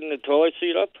 Probably leaving the toilet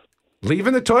seat up.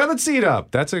 Leaving the toilet seat up.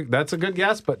 That's a good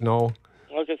guess, but no.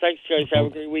 Okay, thanks, guys. Have a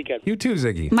great weekend. You too,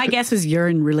 Ziggy. My guess was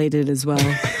urine related as well.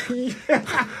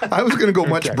 I was going to go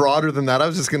much broader than that. I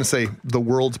was just going to say the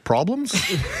world's problems.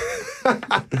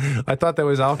 I thought that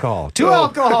was alcohol. To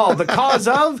alcohol, the cause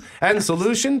of and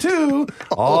solution to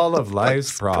all of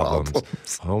life's problems.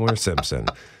 Homer Simpson.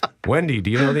 Wendy,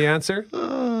 do you know the answer?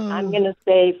 I'm going to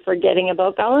say forgetting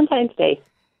about Valentine's Day.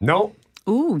 No.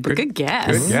 Ooh, but good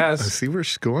guess. Good guess. I see where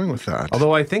she's going with that.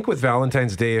 Although I think with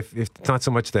Valentine's Day, if it's not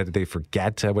so much that they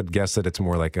forget, I would guess that it's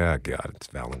more like, oh, God, it's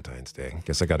Valentine's Day.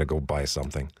 Guess I got to go buy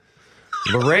something.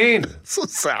 Lorraine. So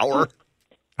sour.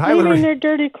 Hi, Leaving Lorraine. their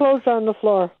dirty clothes on the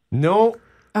floor. No.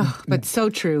 Oh, but so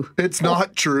true. It's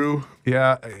not true.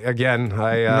 Yeah, again,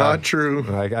 Not true.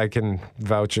 I can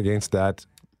vouch against that.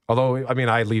 Although, I mean,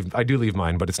 I do leave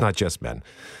mine, but it's not just men.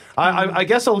 I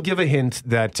guess I'll give a hint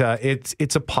that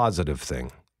it's a positive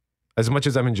thing. As much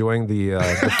as I'm enjoying the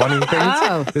funny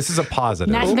things, this is a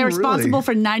positive. They're responsible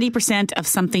for 90% of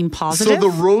something positive. So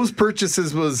the rose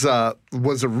purchases was a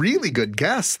really good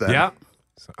guess then. Yeah,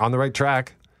 on the right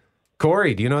track.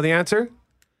 Corey, do you know the answer?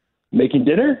 Making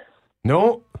dinner?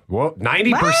 No. Well,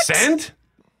 90%?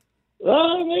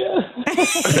 Oh, yeah.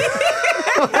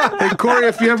 Hey, Corey,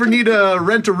 if you ever need to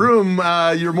rent a room,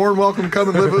 you're more than welcome to come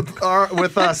and live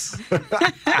with us.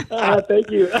 Thank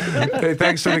you. Hey,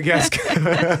 thanks for the guess.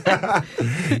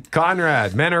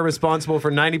 Conrad, men are responsible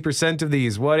for 90% of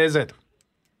these. What is it?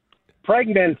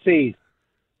 Pregnancy.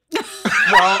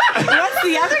 Well, what's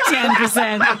the other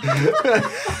 10%?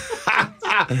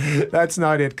 That's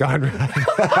not it, Conrad.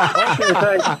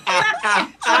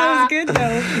 That was good,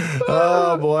 though.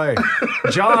 Oh, boy.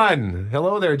 John.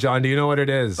 Hello there, John. Do you know what it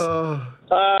is?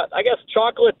 I guess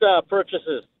chocolate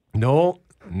purchases. No,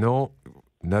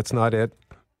 that's not it.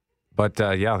 But,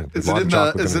 yeah.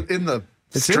 Is it in the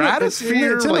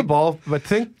stratosphere? It's in the ball, but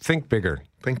think bigger.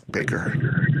 Think bigger.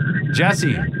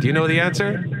 Jesse, do you know the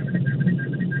answer?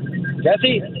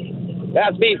 Jesse?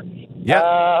 That's me. Yeah.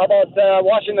 How about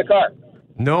washing the car?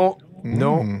 No.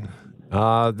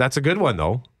 That's a good one,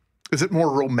 though. Is it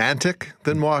more romantic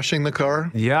than washing the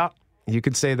car? Yeah, you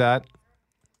could say that.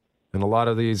 And a lot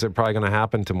of these are probably going to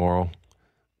happen tomorrow.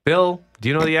 Bill, do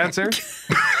you know the answer?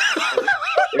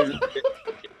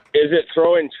 Is it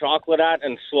throwing chocolate at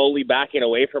and slowly backing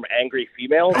away from angry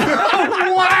females?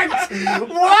 What?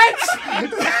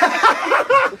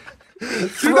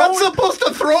 You're not supposed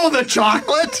to throw the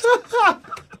chocolate.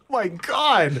 My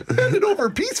God. Hand it over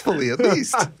peacefully, at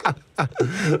least.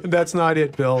 That's not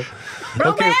it, Bill.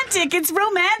 Romantic. Okay. It's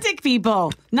romantic,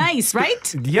 people. Nice,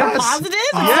 right? Yes. Positive?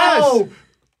 Yes. Oh.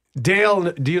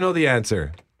 Dale, do you know the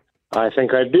answer? I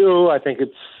think I do. I think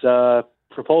it's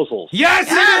proposals. Yes,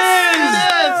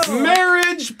 it is!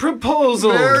 Marriage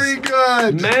proposals. Very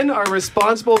good. Men are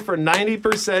responsible for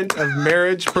 90% of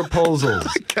marriage proposals.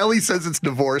 Kelly says it's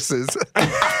divorces.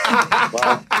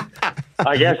 Well,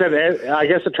 I guess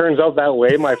it turns out that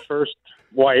way. My first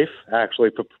wife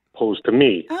actually proposed to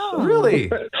me. Oh, really?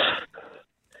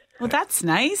 Well, that's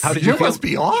nice. How did you feel? Must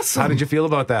be awesome. How did you feel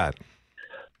about that?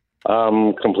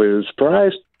 Completely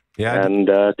surprised. Yeah. And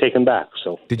taken back.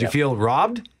 So. Did you feel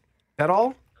robbed at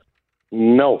all?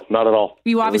 No, not at all.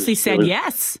 You obviously said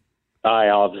yes. I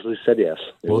obviously said yes.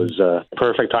 It was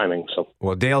perfect timing. So.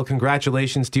 Well, Dale,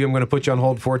 congratulations to you. I'm going to put you on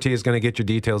hold. Forte is going to get your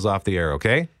details off the air,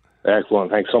 okay?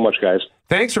 Excellent. Thanks so much, guys.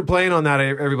 Thanks for playing on that,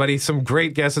 everybody. Some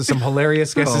great guesses, some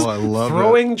hilarious guesses. Oh, I love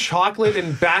Throwing chocolate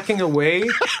and backing away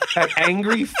at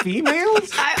angry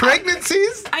females?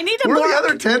 Pregnancies? I need Where are the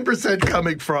other 10%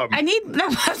 coming from?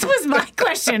 That was my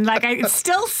question. It's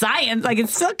still science.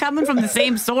 It's still coming from the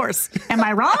same source. Am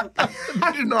I wrong?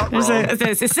 You're not There's wrong.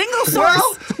 a single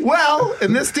source. Well,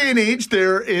 in this day and age,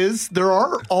 there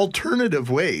are alternative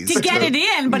ways to get it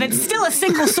in, but it's still a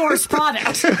single source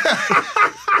product.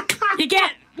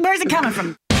 Where's it coming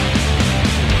from?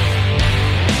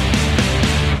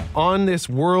 On this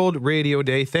World Radio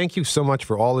Day, thank you so much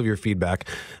for all of your feedback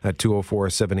at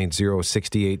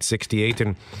 204-780-6868.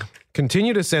 And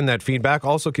continue to send that feedback.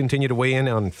 Also continue to weigh in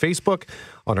on Facebook,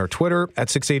 on our Twitter at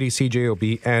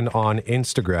 680CJOB, and on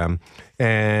Instagram.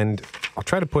 And I'll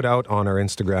try to put out on our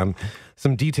Instagram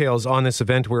some details on this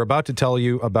event we're about to tell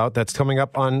you about that's coming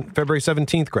up on February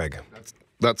 17th, Greg.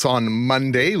 That's on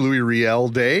Monday, Louis Riel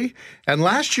Day. And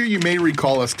last year, you may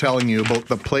recall us telling you about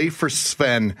the Play for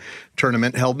Sven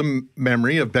tournament held in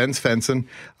memory of Ben Svensson,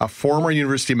 a former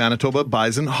University of Manitoba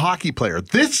Bison hockey player.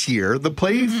 This year, the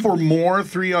Play for More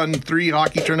 3-on-3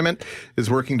 hockey tournament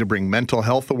is working to bring mental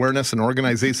health awareness and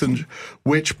organizations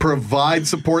which provide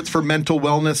supports for mental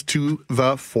wellness to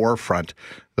the forefront.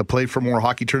 The Play for More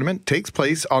hockey tournament takes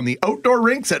place on the outdoor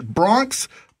rinks at Bronx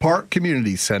Park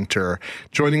Community Center.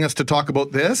 Joining us to talk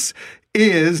about this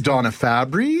is Donna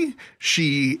Fabry.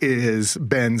 She is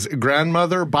Ben's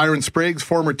grandmother. Byron Spriggs,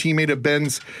 former teammate of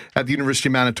Ben's at the University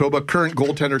of Manitoba, current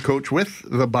goaltender coach with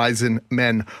the Bison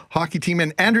men hockey team,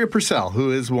 and Andrea Purcell, who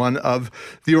is one of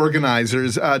the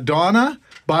organizers. Donna,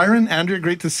 Byron, Andrea,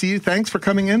 great to see you. Thanks for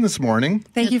coming in this morning.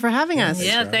 Thank you for having us.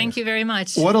 Yeah, thank you very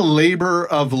much. What a labor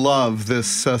of love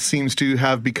this seems to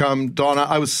have become. Donna,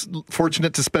 I was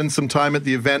fortunate to spend some time at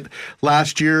the event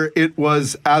last year. It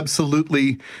was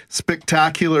absolutely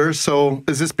spectacular. So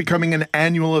is this becoming an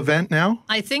annual event now?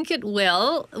 I think it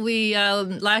will. We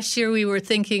last year we were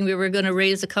thinking we were going to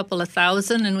raise a couple of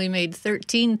thousand, and we made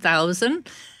 13,000.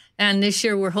 And this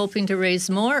year we're hoping to raise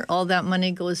more. All that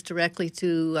money goes directly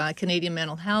to Canadian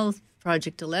Mental Health,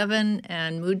 Project 11,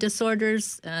 and mood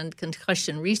disorders and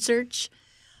concussion research.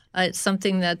 It's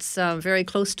something that's very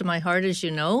close to my heart, as you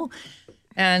know.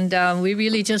 And we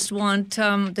really just want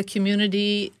the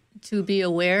community to be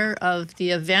aware of the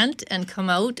event and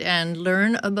come out and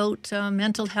learn about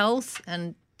mental health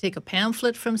and take a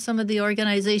pamphlet from some of the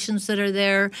organizations that are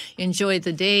there, enjoy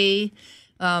the day.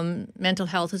 Mental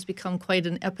health has become quite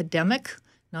an epidemic,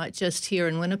 not just here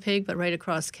in Winnipeg, but right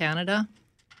across Canada.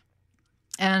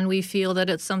 And we feel that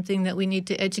it's something that we need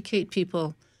to educate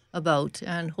people about,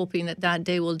 and hoping that that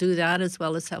day will do that as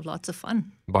well as have lots of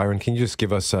fun. Byron, can you just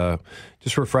give us,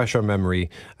 just refresh our memory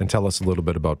and tell us a little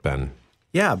bit about Ben?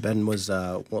 Yeah, Ben was,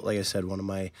 like I said, one of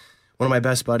my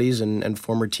best buddies and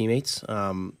former teammates.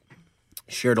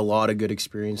 Shared a lot of good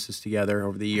experiences together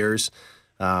over the years.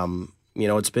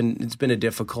 It's been a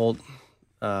difficult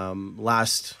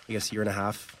last, I guess, year and a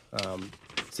half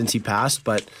since he passed.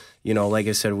 But like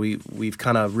I said, we've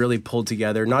kind of really pulled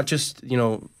together, not just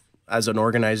as an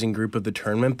organizing group of the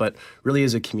tournament, but really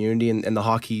as a community and the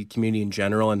hockey community in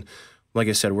general. And like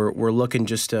I said, we're looking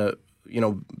just to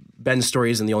Ben's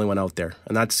story isn't the only one out there,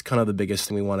 and that's kind of the biggest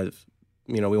thing we want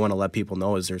to let people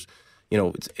know is there's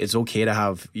it's okay to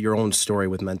have your own story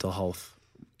with mental health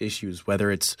issues, whether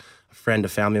it's a friend, a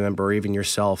family member, or even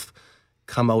yourself.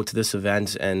 Come out to this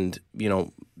event and,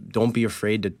 don't be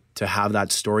afraid to have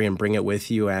that story and bring it with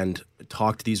you and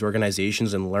talk to these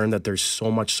organizations and learn that there's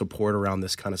so much support around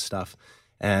this kind of stuff.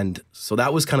 And so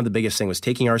that was kind of the biggest thing, was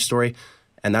taking our story.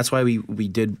 And that's why we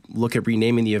did look at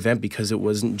renaming the event, because it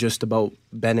wasn't just about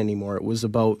Ben anymore. It was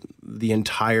about the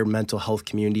entire mental health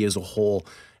community as a whole,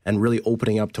 and really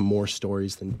opening up to more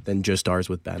stories than just ours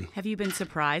with Ben. Have you been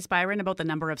surprised, Byron, about the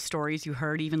number of stories you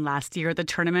heard even last year at the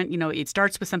tournament? It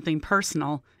starts with something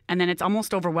personal, and then it's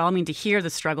almost overwhelming to hear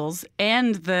the struggles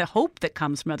and the hope that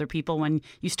comes from other people when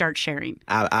you start sharing.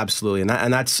 Absolutely,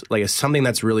 and that's like something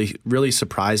that's really, really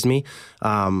surprised me.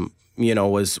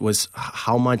 Was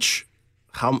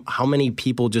how many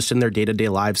people just in their day-to-day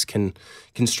lives can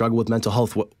struggle with mental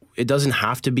health. It doesn't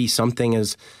have to be something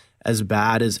as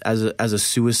bad as a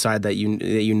suicide that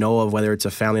you know of, whether it's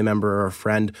a family member or a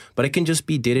friend, but it can just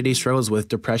be day-to-day struggles with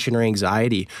depression or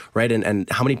anxiety, right? And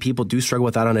how many people do struggle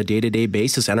with that on a day-to-day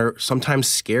basis and are sometimes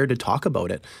scared to talk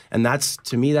about it. And that's,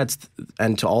 to me,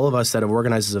 and to all of us that have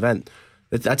organized this event,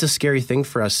 that's a scary thing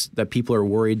for us, that people are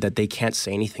worried that they can't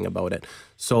say anything about it.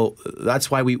 So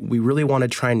that's why we really want to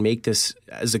try and make this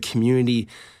as a community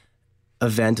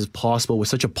event as possible, with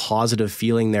such a positive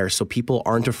feeling there, so people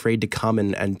aren't afraid to come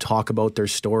and talk about their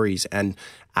stories and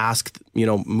ask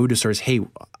mood disorders, hey,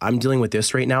 I'm dealing with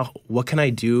this right now, what can I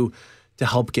do to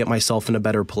help get myself in a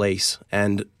better place?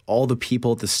 And all the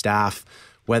people, the staff,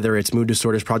 whether it's Mood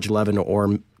Disorders Project 11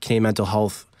 or Canadian Mental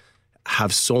Health,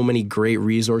 have so many great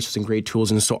resources and great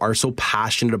tools, and are so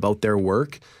passionate about their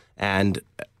work. And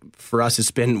for us,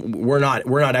 we're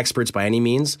not experts by any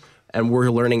means, and we're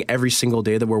learning every single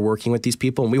day that we're working with these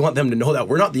people. And we want them to know that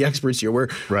we're not the experts here. We're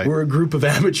a group of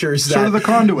amateurs. Sort of the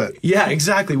conduit. Yeah,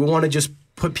 exactly. We want to just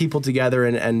put people together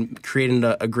and create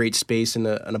a great space and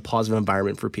a positive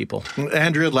environment for people.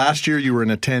 Andrea, last year you were an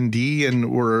attendee and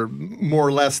were more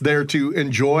or less there to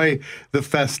enjoy the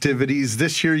festivities.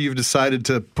 This year you've decided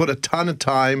to put a ton of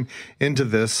time into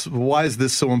this. Why is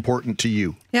this so important to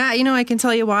you? Yeah, I can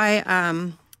tell you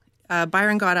why.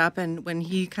 Byron got up, and when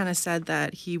he kind of said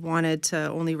that he wanted to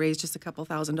only raise just a couple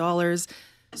 $1,000s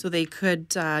so they could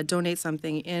donate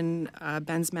something in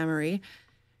Ben's memory.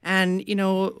 And,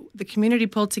 the community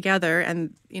pulled together,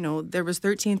 and, there was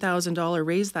 $13,000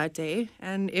 raised that day,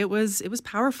 and it was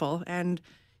powerful. And,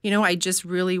 I just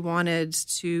really wanted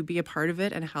to be a part of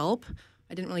it and help.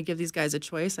 I didn't really give these guys a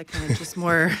choice. I kind of just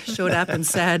more showed up and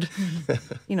said,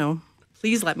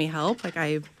 please let me help.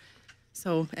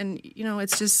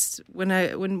 It's just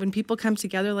when people come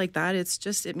together like that,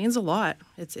 it means a lot.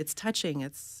 It's touching.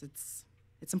 It's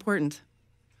important.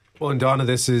 Well, and Donna,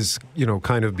 this is,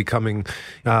 kind of becoming,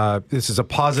 this is a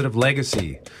positive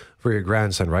legacy for your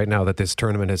grandson right now, that this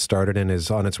tournament has started and is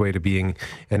on its way to being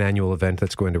an annual event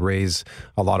that's going to raise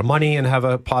a lot of money and have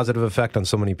a positive effect on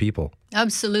so many people.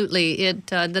 Absolutely.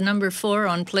 The number 4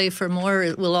 on Play for More,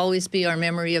 it will always be our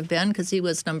memory of Ben, because he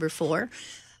was number 4.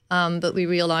 But we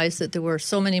realized that there were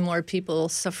so many more people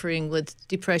suffering with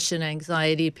depression,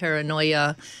 anxiety,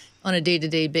 paranoia on a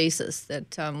day-to-day basis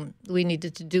that we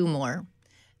needed to do more.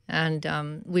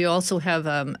 And we also have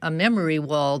a memory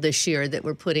wall this year that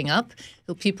we're putting up,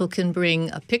 so people can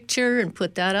bring a picture and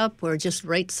put that up, or just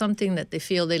write something that they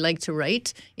feel they like to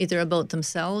write, either about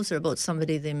themselves or about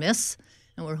somebody they miss.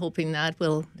 And we're hoping that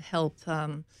will help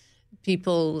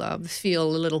people feel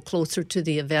a little closer to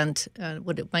the event,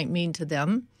 what it might mean to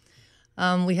them.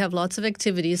 We have lots of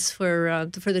activities for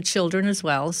the children as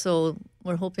well, so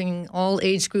we're hoping all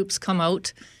age groups come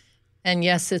out. And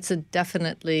yes, it's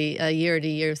definitely a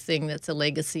year-to-year thing that's a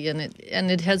legacy, and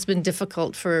it has been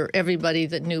difficult for everybody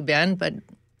that knew Ben, but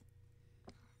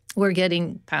we're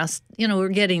getting past, we're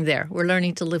getting there. We're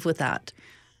learning to live with that.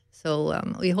 So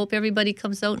we hope everybody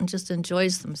comes out and just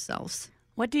enjoys themselves.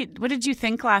 What did you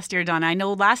think last year, Donna? I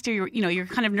know last year you're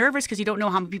kind of nervous because you don't know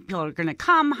how many people are going to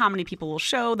come, how many people will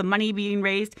show, the money being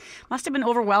raised. Must have been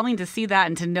overwhelming to see that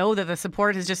and to know that the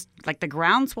support is just like the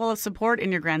groundswell of support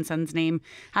in your grandson's name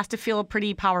has to feel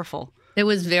pretty powerful. It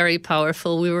was very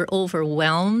powerful. We were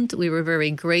overwhelmed. We were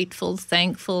very grateful,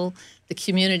 thankful. The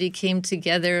community came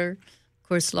together. Of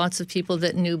course, lots of people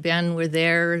that knew Ben were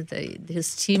there.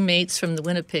 His teammates from the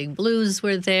Winnipeg Blues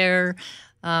were there.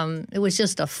 It was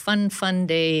just a fun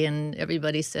day, and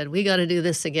everybody said, we got to do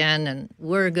this again, and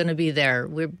we're going to be there.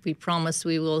 We promise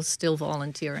we will still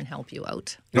volunteer and help you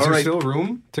out. Is there still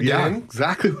room to get in?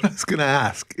 Exactly what I was going to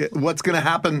ask. What's going to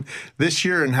happen this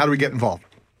year, and how do we get involved?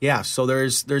 Yeah, so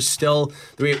there's still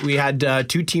we had 2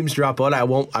 teams drop out. I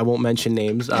won't mention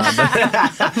names,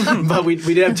 but we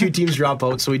did have 2 teams drop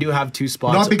out, so we do have 2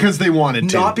 spots. Not because they wanted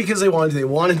to. Not because they wanted to. They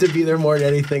wanted to be there more than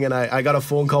anything, and I got a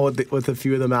phone call with a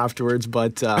few of them afterwards,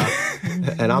 but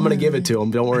and I'm going to give it to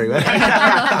them. Don't worry.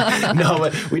 No,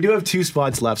 but we do have 2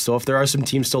 spots left, so if there are some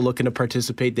teams still looking to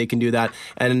participate, they can do that.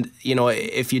 And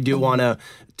if you do want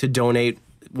to donate,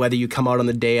 whether you come out on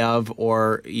the day of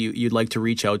or you'd like to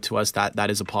reach out to us, that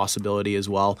is a possibility as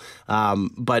well.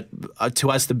 But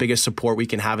to us, the biggest support we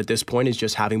can have at this point is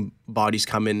just having bodies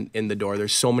come in the door.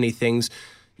 There's so many things,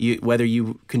 whether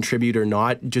you contribute or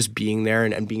not, just being there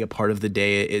and being a part of the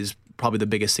day is probably the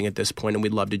biggest thing at this point, and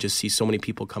we'd love to just see so many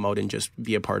people come out and just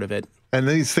be a part of it. And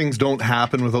these things don't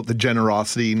happen without the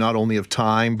generosity, not only of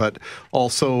time, but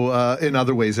also in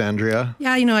other ways, Andrea.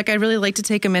 Yeah, I'd really like to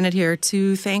take a minute here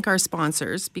to thank our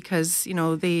sponsors because,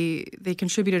 they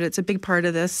contributed. It's a big part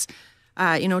of this.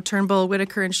 Turnbull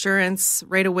Whitaker Insurance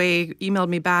right away emailed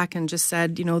me back and just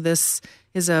said, this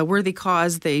is a worthy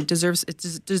cause. It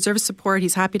deserves support.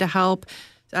 He's happy to help.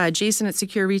 Jason at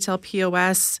Secure Retail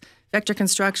POS, Vector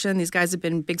Construction, these guys have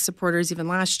been big supporters even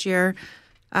last year.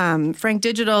 Frank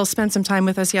Digital spent some time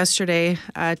with us yesterday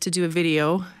to do a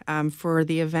video for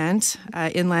the event.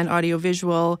 Inland Audio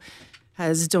Visual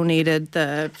has donated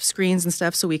the screens and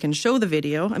stuff so we can show the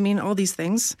video. I mean, all these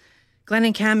things. Glenn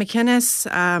and Cam McInnes,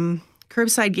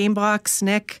 Curbside Game Box,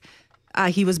 Nick,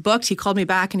 he was booked. He called me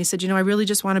back and he said, I really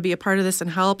just want to be a part of this and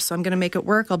help, so I'm going to make it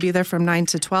work. I'll be there from 9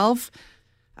 to 12.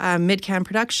 Midcam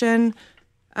Production,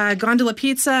 Gondola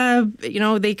Pizza,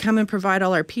 they come and provide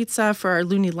all our pizza for our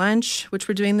Looney Lunch, which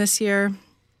we're doing this year.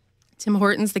 Tim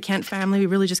Hortons, the Kent family, we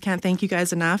really just can't thank you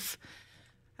guys enough.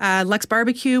 Lux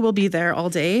Barbecue will be there all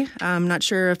day. I'm not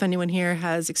sure if anyone here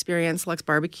has experienced Lux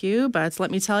Barbecue, but let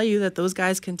me tell you that those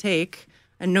guys can take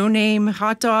a no-name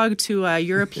hot dog to a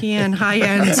European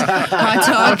high-end hot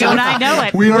dog. Don't I know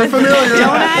it? We are familiar. Don't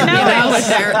I know it? With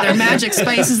their magic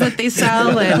spices that they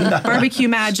sell and barbecue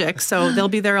magic. So they'll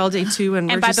be there all day too.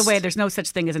 And by the way, there's no such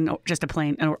thing as just a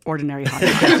plain, an ordinary hot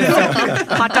dog.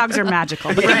 Hot dogs are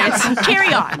magical. But anyways,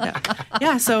 carry on.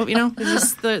 Yeah, so,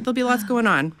 there'll be lots going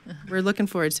on. We're looking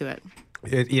forward to it.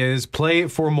 It is Play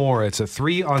for More. It's a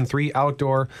 3-on-3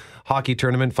 outdoor hockey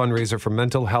tournament fundraiser for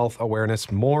mental health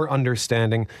awareness, more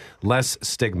understanding, less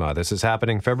stigma. This is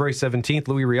happening February 17th,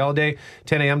 Louis Riel Day,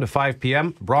 10 a.m. to 5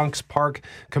 p.m., Bronx Park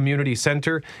Community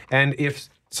Center. And if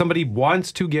somebody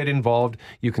wants to get involved,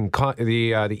 you can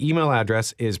the email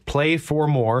address is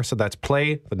play4more, so that's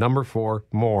play the number 4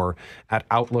 more at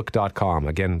outlook.com.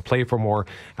 Again, play4more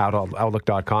at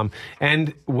outlook.com.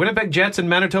 And Winnipeg Jets and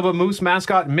Manitoba Moose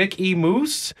mascot Mick E.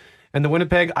 Moose and the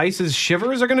Winnipeg Ice's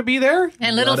Shivers are going to be there?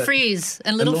 And Little Freeze.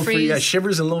 And Little Freeze. Yeah,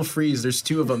 Shivers and Little Freeze. There's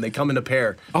 2 of them. They come in a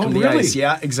pair. Oh, really? Ice.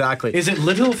 Yeah, exactly. Is it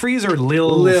Little Freeze or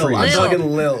Lil Freeze? I'm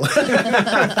talking Lil.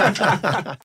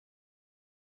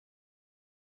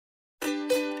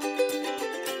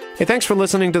 Hey, thanks for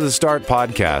listening to the Start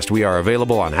Podcast. We are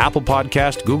available on Apple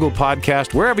Podcast, Google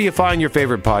Podcast, wherever you find your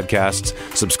favorite podcasts.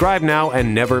 Subscribe now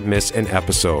and never miss an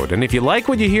episode. And if you like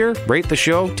what you hear, rate the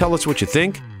show, tell us what you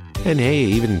think. And hey,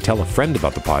 even tell a friend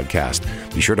about the podcast.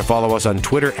 Be sure to follow us on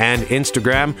Twitter and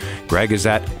Instagram. Greg is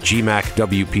at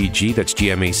GMACWPG. That's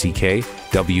GMACK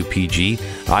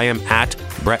WPG. I am at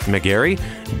Brett McGarry,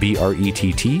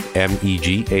 BRETTMEGARRY.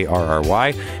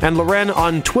 And Loren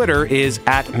on Twitter is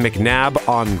at McNabb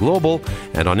on Global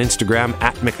and on Instagram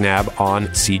at McNabb on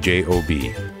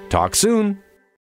CJOB. Talk soon.